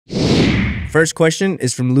First question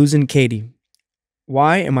is from Losing Katie.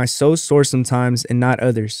 Why am I so sore sometimes and not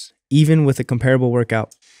others, even with a comparable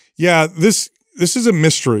workout? Yeah, this is a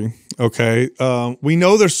mystery, okay? We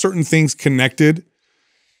know there's certain things connected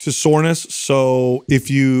to soreness. So if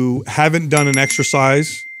you haven't done an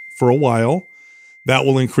exercise for a while, that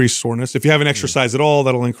will increase soreness. If you haven't exercised at all,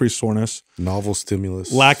 that'll increase soreness. Novel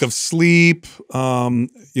stimulus. Lack of sleep,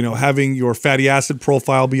 having your fatty acid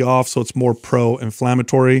profile be off, so it's more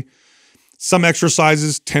pro-inflammatory. Some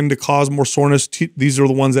exercises tend to cause more soreness. These are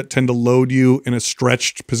the ones that tend to load you in a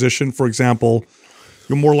stretched position. For example,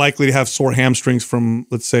 you're more likely to have sore hamstrings from,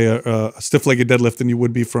 let's say, a stiff-legged deadlift than you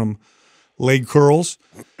would be from leg curls.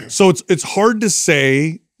 So it's hard to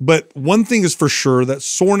say, but one thing is for sure, that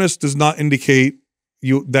soreness does not indicate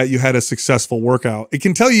that you had a successful workout. It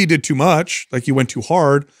can tell you did too much, like you went too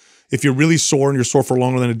hard. If you're really sore and you're sore for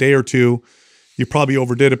longer than a day or two, you probably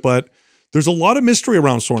overdid it. But there's a lot of mystery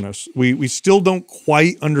around soreness. We still don't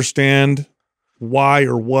quite understand why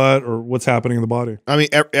or what's happening in the body. I mean,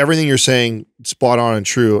 everything you're saying, spot on and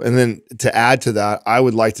true. And then to add to that, I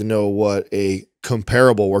would like to know what a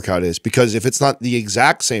comparable workout is, because if it's not the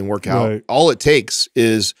exact same workout, all it takes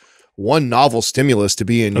is one novel stimulus to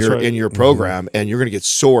be in your program, and you're going to get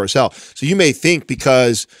sore as hell. So you may think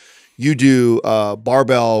because you do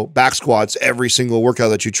barbell back squats every single workout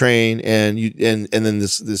that you train, and then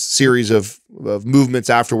this series of movements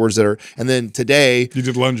afterwards and then today you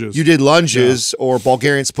did lunges, or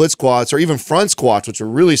Bulgarian split squats, or even front squats, which are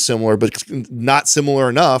really similar but not similar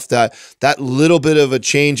enough that little bit of a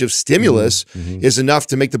change of stimulus is enough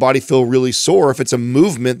to make the body feel really sore if it's a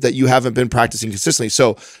movement that you haven't been practicing consistently.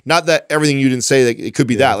 So not that everything you didn't say, that it could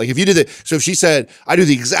be that, like if you did it, so if she said I do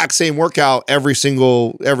the exact same workout every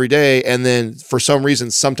day, and then for some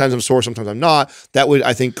reason sometimes I'm sore, sometimes I'm not, that would,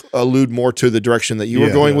 I think, allude more to the direction that you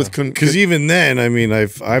were going with. Because even then, I mean,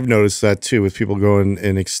 I've noticed that too with people going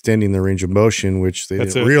and extending the range of motion, which they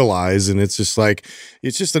didn't realize, and it's just like,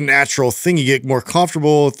 it's just a natural thing. You get more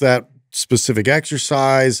comfortable with that specific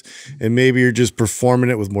exercise, and maybe you're just performing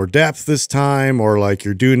it with more depth this time, or like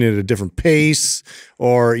you're doing it at a different pace,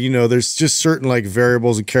 or there's just certain like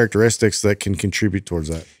variables and characteristics that can contribute towards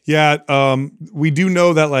that. Yeah, we do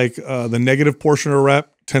know that like the negative portion of a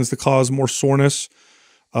rep tends to cause more soreness.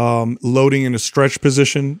 Loading in a stretch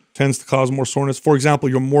position tends to cause more soreness. For example,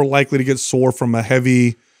 you're more likely to get sore from a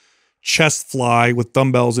heavy chest fly with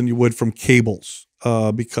dumbbells than you would from cables,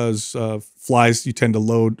 because flies you tend to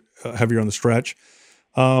load heavier on the stretch.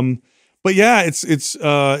 But yeah,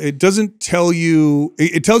 it doesn't tell you.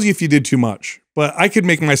 It tells you if you did too much. But I could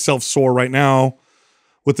make myself sore right now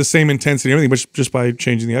with the same intensity and everything, but just by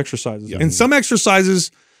changing the exercises. And some exercises,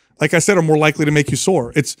 like I said, are more likely to make you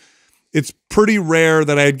sore. It's pretty rare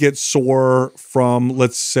that I'd get sore from,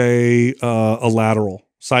 let's say,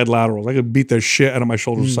 side laterals. I could beat the shit out of my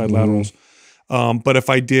shoulders with side laterals. But if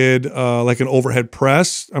I did like an overhead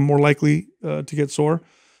press, I'm more likely to get sore.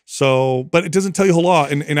 So, but it doesn't tell you a whole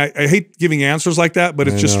lot. And I hate giving answers like that, but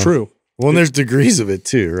it's just true. Well, and there's degrees of it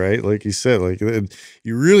too, right? Like you said, like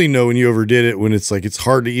you really know when you overdid it, when it's like it's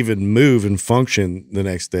hard to even move and function the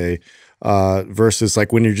next day. Versus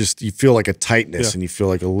like when you feel like a tightness and you feel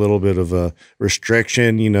like a little bit of a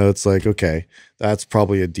restriction, it's like, okay, that's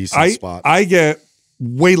probably a decent spot. I get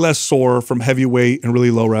way less sore from heavyweight and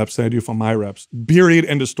really low reps than I do from high reps. Period.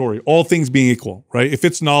 End of story. All things being equal, right? If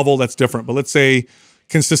it's novel, that's different. But let's say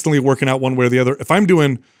consistently working out one way or the other. If I'm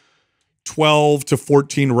doing 12 to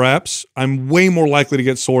 14 reps, I'm way more likely to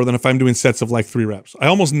get sore than if I'm doing sets of like 3 reps. I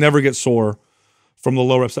almost never get sore from the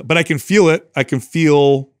low reps, but I can feel it. I can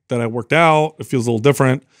feel that I worked out. It feels a little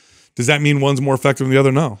different. Does that mean one's more effective than the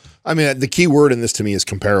other? No. I mean, the key word in this to me is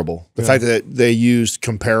comparable. The fact that they used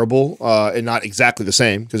comparable and not exactly the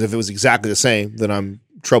same, because if it was exactly the same, then I'm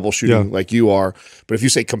troubleshooting like you are. But if you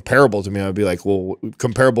say comparable to me, I'd be like, well,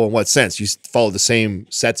 comparable in what sense? You follow the same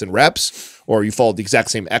sets and reps, or you follow the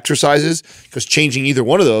exact same exercises? Because changing either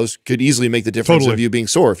one of those could easily make the difference of you being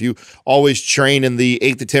sore. If you always train in the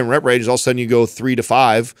 8 to 10 rep range, all of a sudden you go 3 to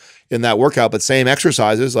 5 in that workout, but same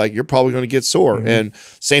exercises, like you're probably going to get sore. And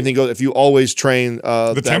same thing goes if you always train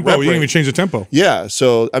the tempo. You didn't even change the tempo. Yeah.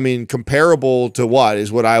 So I mean, comparable to what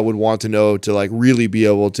is what I would want to know to like really be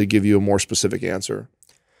able to give you a more specific answer.